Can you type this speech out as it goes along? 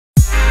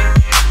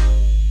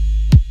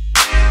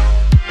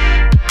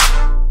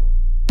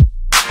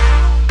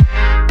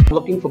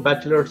looking for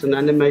bachelors in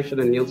animation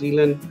in New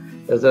Zealand.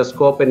 There's a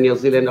scope in New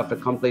Zealand after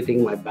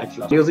completing my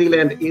bachelor. New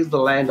Zealand is the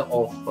land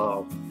of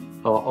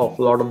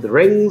Lord of the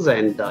Rings,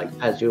 and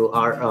as you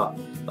are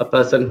a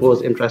person who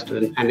is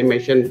interested in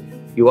animation,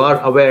 you are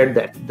aware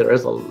that there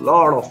is a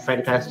lot of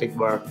fantastic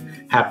work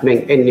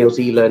happening in New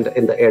Zealand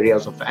in the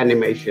areas of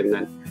animation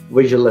and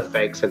visual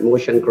effects and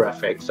motion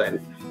graphics and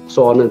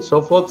so on and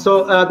so forth.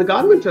 So the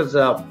government has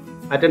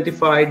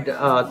identified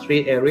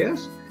 3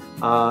 areas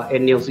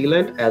in New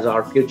Zealand as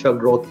our future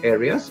growth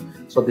areas.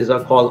 So these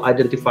are called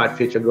identified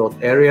future growth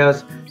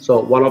areas. So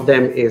one of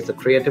them is the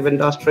creative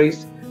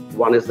industries,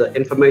 one is the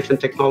information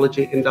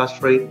technology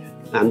industry,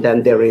 and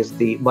then there is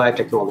the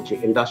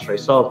biotechnology industry.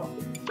 So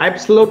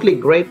absolutely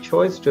great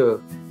choice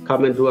to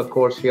come and do a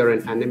course here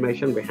in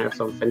animation. We have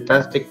some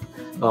fantastic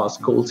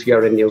schools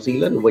here in New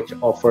Zealand which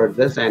offer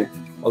this, and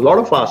a lot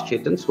of our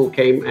students who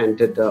came and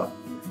did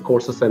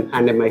courses in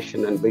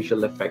animation and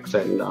visual effects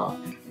and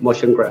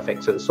motion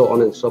graphics and so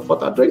on and so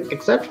forth are doing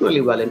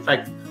exceptionally well. In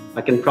fact,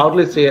 I can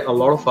proudly say a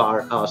lot of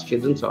our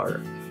students are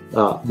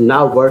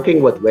now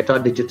working with Veta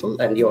Digital,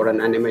 and you're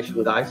an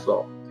animation guy,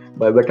 so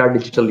by Veta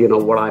Digital, you know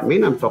what I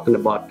mean. I'm talking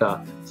about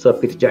Sir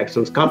Peter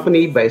Jackson's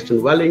company based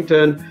in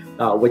Wellington,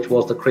 which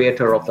was the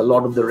creator of the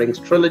Lord of the Rings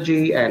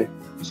trilogy and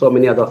so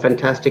many other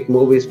fantastic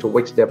movies to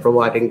which they're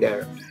providing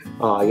their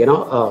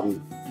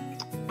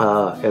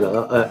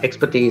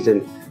expertise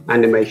in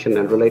animation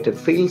and related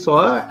fields. So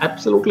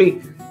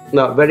absolutely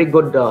very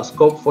good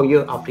scope for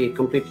you after you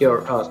complete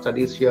your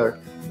studies here,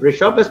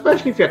 Rishabh,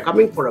 especially if you're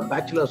coming for a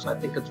bachelor's. I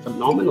think it's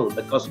phenomenal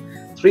because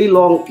 3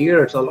 long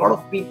years, a lot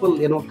of people,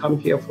 come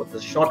here for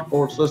the short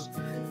courses.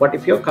 But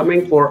if you're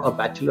coming for a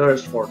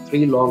bachelor's for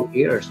 3 long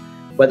years,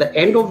 by the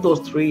end of those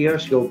 3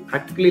 years, you're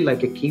practically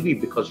like a Kiwi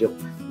because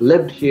you've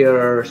lived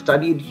here,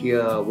 studied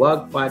here,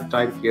 worked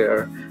part-time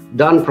here,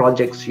 done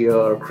projects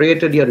here,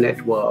 created your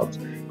networks,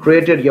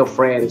 created your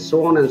friends,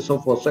 so on and so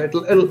forth. So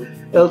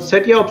it'll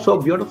set you up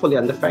so beautifully.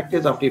 And the fact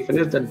is, after you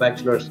finish that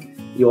bachelor's,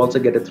 you also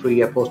get a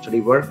 3-year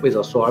post-study work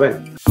visa. So I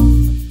mean,